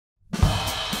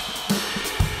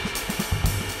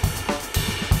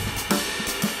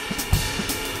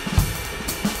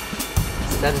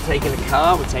Instead of taking a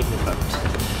car, we're taking a boat.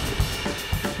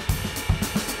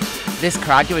 This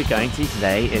crag that we're going to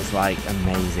today is like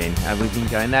amazing. We've been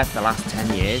going there for the last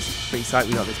 10 years. Pretty psyched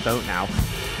we got this boat now.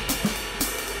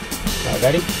 Right,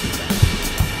 ready?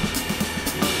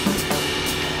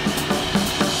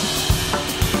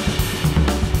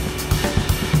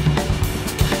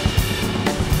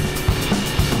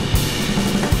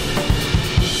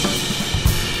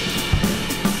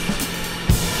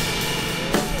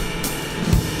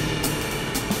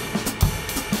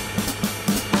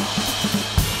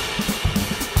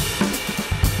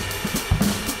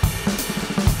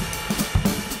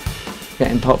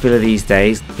 Getting popular these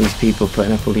days, these people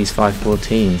putting up all these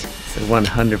 514s. It's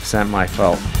 100% my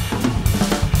fault.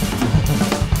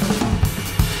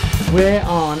 We're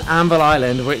on Anvil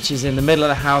Island, which is in the middle of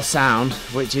the Howe Sound,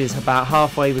 which is about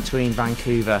halfway between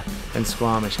Vancouver and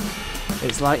Squamish.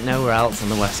 It's like nowhere else on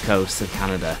the west coast of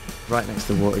Canada. Right next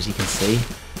to the water, as you can see.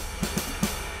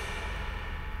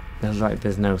 Feels like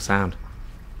there's no sound.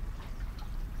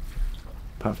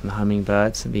 Apart from the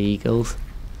hummingbirds and the eagles.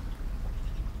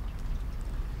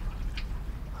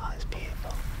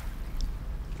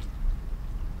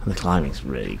 And the climbing's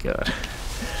really good.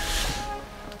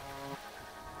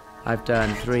 I've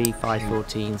done 3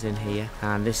 514s in here,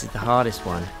 and this is the hardest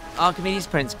one. Archimedes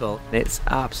Principle. It's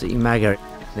absolutely mega.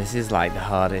 This is like the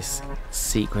hardest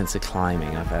sequence of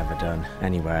climbing I've ever done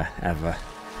anywhere, ever.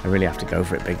 I really have to go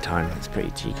for it big time. It's pretty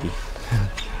cheeky.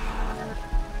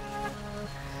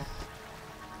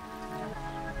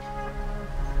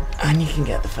 And you can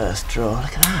get the first draw.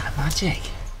 Look at that, magic.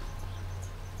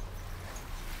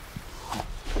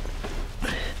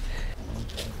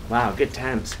 Wow, good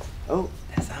temps. Oh,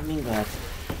 there's a hummingbird.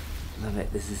 Love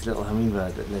it. There's this little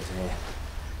hummingbird that lives here.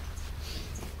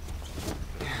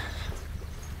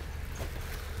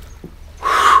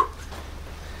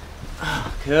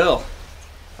 Oh, cool.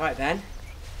 Right then.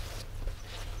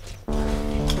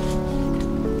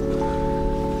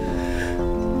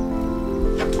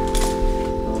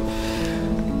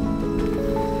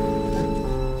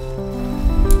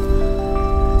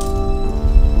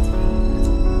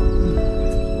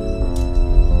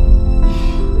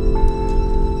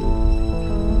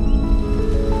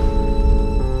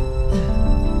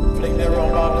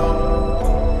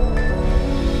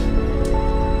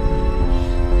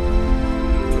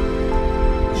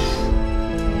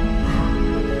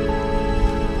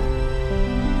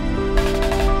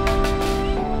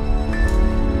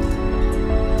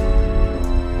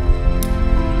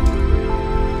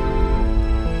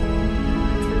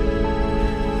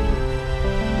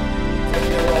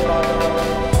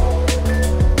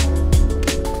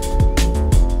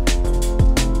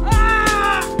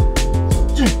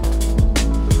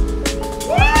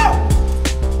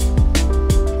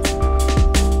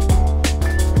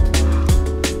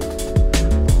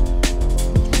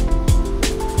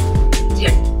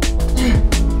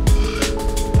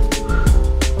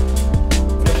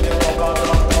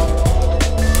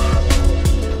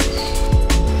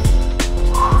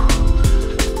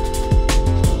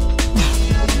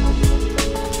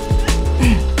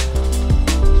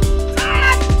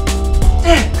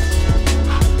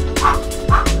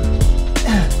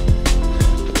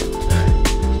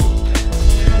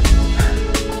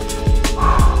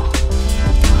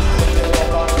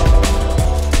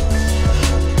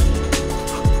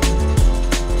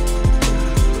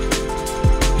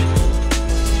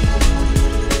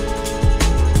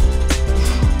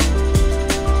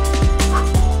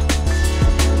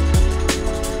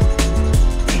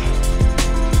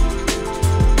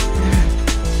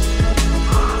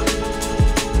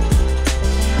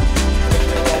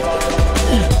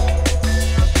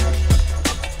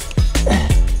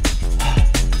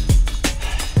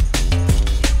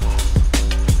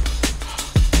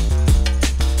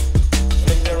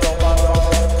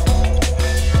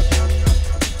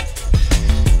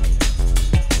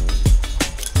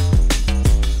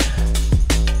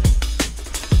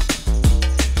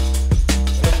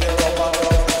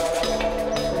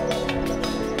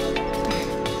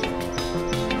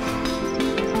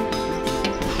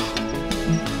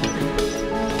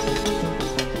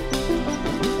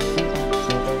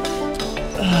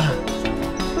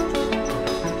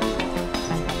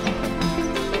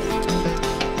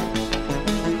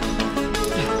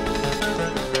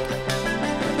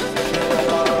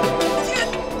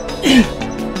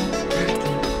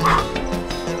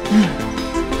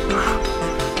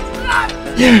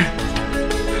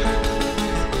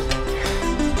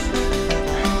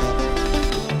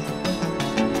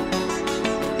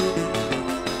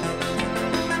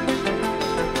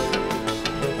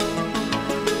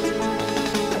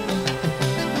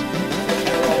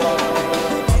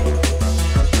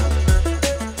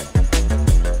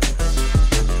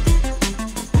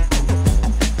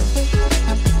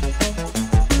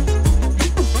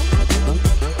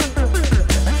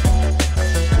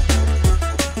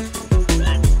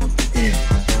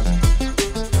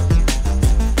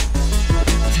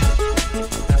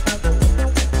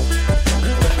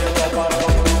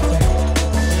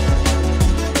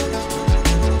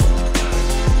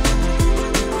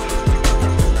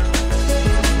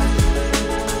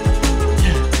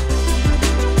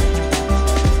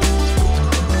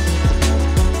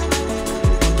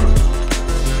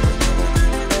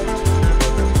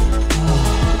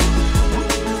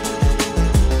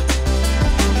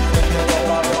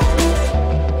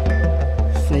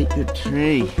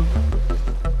 see.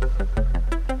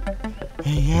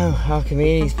 There you go,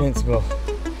 Archimedes Principle.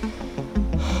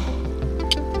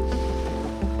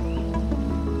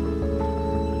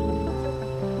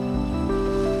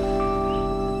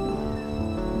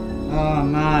 Oh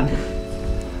man,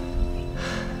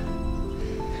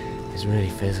 it's really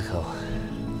physical.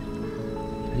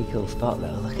 Pretty cool spot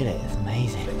though, look at it, it's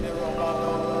amazing.